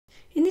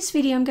this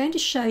video I'm going to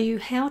show you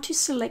how to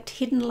select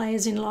hidden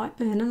layers in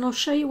Lightburn, and I'll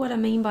show you what I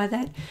mean by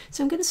that.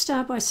 So I'm going to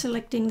start by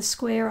selecting the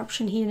square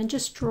option here and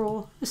just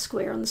draw a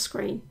square on the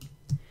screen.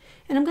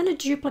 And I'm going to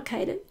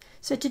duplicate it.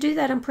 So to do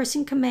that I'm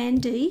pressing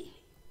Command D.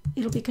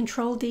 It'll be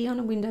Control D on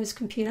a Windows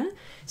computer.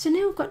 So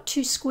now I've got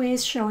two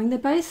squares showing. They're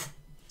both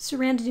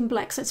surrounded in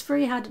black, so it's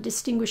very hard to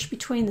distinguish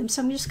between them.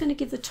 So I'm just going to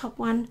give the top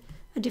one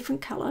a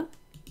different colour.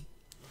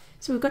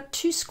 So we've got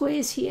two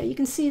squares here. You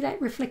can see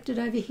that reflected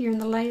over here in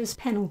the Layers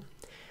panel.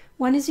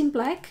 One is in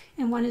black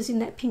and one is in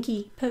that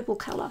pinky purple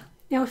colour.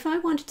 Now if I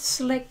wanted to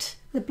select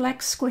the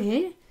black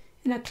square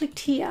and I clicked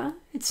here,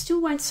 it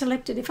still won't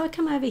select it. If I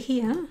come over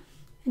here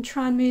and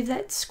try and move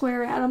that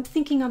square out, I'm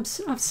thinking I've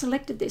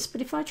selected this, but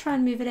if I try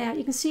and move it out,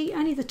 you can see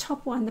only the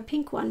top one, the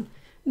pink one,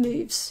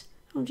 moves.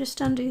 I'll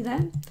just undo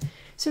that.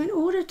 So in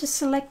order to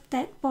select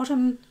that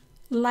bottom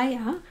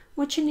layer,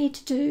 what you need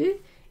to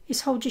do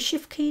is hold your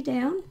Shift key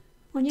down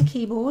on your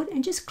keyboard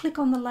and just click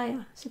on the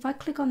layer. So if I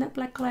click on that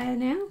black layer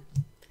now,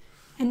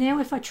 and now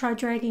if I try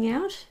dragging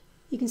out,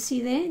 you can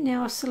see there,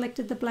 now I've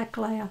selected the black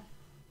layer.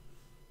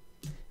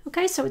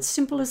 Okay, so it's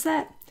simple as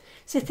that.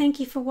 So thank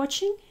you for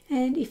watching,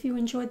 and if you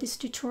enjoyed this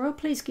tutorial,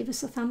 please give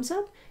us a thumbs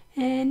up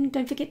and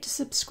don't forget to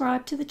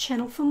subscribe to the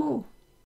channel for more.